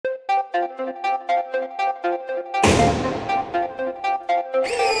Hi,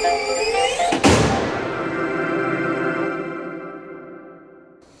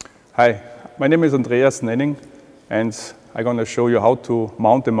 my name is Andreas Nenning and I'm going to show you how to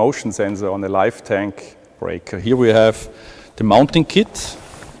mount a motion sensor on a live tank breaker. Here we have the mounting kit,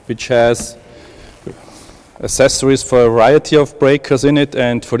 which has accessories for a variety of breakers in it,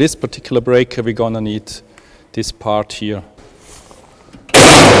 and for this particular breaker we're going to need this part here.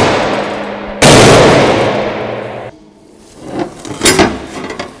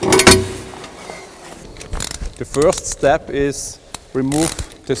 The first step is remove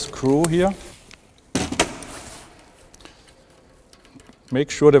the screw here. Make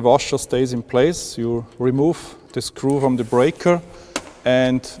sure the washer stays in place. You remove the screw from the breaker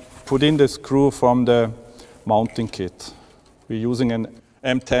and put in the screw from the mounting kit. We're using an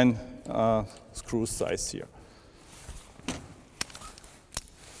M10 screw size here.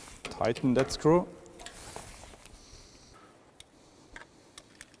 Tighten that screw.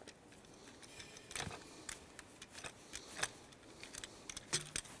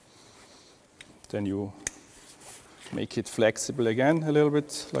 Then you make it flexible again a little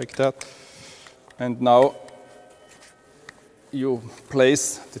bit like that. And now you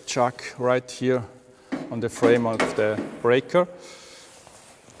place the chuck right here on the frame of the breaker.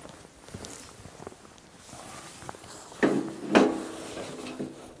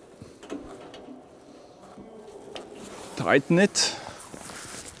 Tighten it.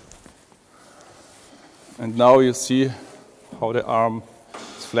 And now you see how the arm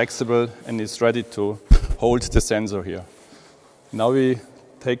is flexible and is ready to hold the sensor here. Now we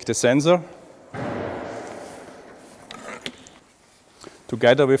take the sensor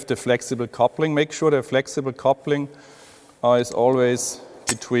together with the flexible coupling. Make sure the flexible coupling is always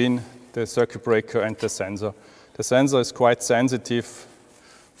between the circuit breaker and the sensor. The sensor is quite sensitive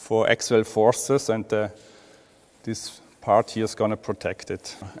for axial forces, and this part here is going to protect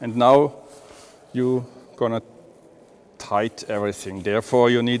it. And now you're going to tight everything.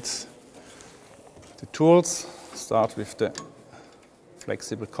 Therefore you need the tools. Start with the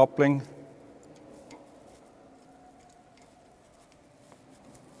flexible coupling.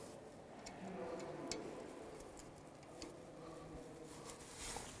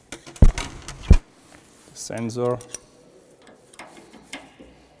 The sensor.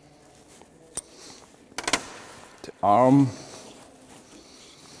 The arm.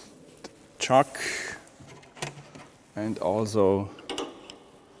 The chuck. And also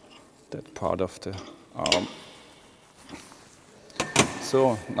that part of the arm.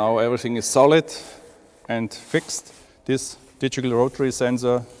 So now everything is solid and fixed. This digital rotary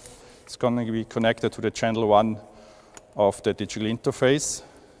sensor is going to be connected to the channel 1 of the digital interface.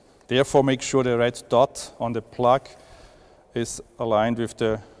 Therefore, make sure the red dot on the plug is aligned with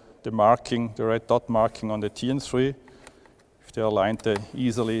the marking, the red dot marking on the TN3. If they're aligned, they're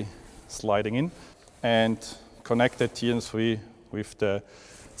easily sliding in. And connect the TN3 with the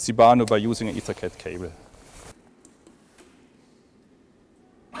CIBANO by using an Ethernet cable.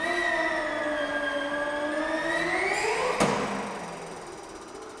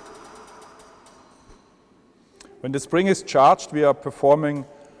 When the spring is charged, we are performing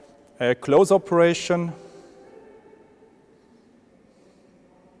a close operation.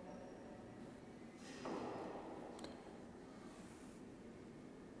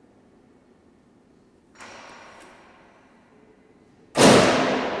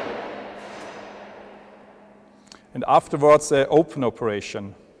 And afterwards, an open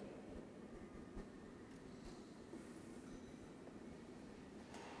operation.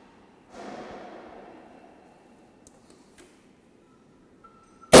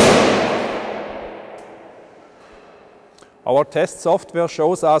 Our test software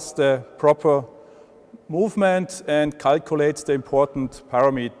shows us the proper movement and calculates the important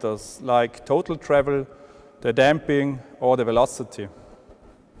parameters like total travel, the damping, or the velocity.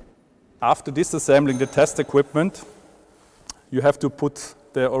 After disassembling the test equipment, you have to put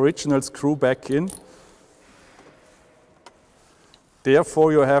the original screw back in.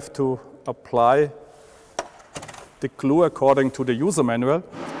 Therefore, you have to apply the glue according to the user manual.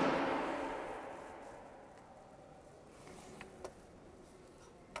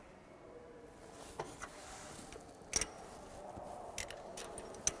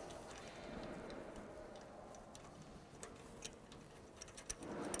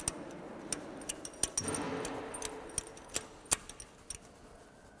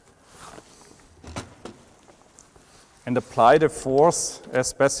 And apply the force as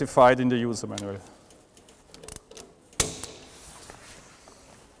specified in the user manual.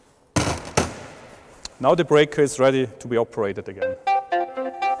 Now the breaker is ready to be operated again.